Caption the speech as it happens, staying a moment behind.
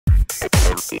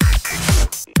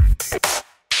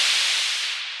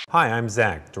Hi, I'm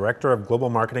Zach, Director of Global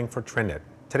Marketing for TRENDnet.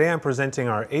 Today I'm presenting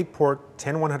our 8-port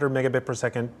 10100 megabit per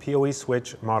second PoE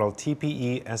switch model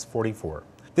TPE-S44.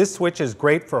 This switch is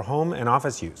great for home and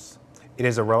office use. It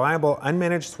is a reliable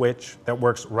unmanaged switch that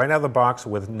works right out of the box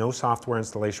with no software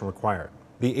installation required.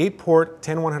 The 8-port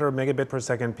 10100 megabit per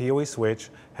second PoE switch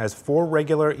has 4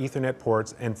 regular Ethernet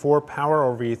ports and 4 Power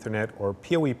over Ethernet or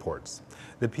PoE ports.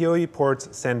 The PoE ports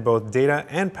send both data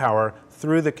and power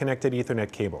through the connected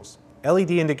Ethernet cables. LED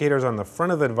indicators on the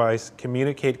front of the device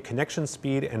communicate connection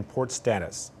speed and port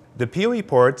status. The PoE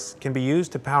ports can be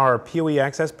used to power PoE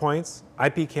access points,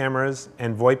 IP cameras,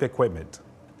 and VoIP equipment.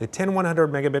 The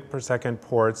 10100 megabit per second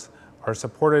ports are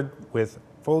supported with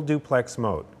full duplex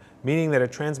mode, meaning that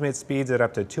it transmits speeds at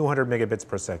up to 200 megabits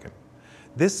per second.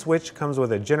 This switch comes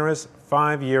with a generous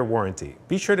 5-year warranty.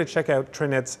 Be sure to check out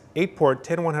TRENDnet's 8-port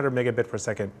 10100 megabit per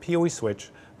second PoE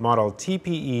switch model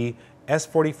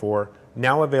TPE-S44,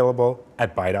 now available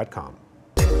at buy.com.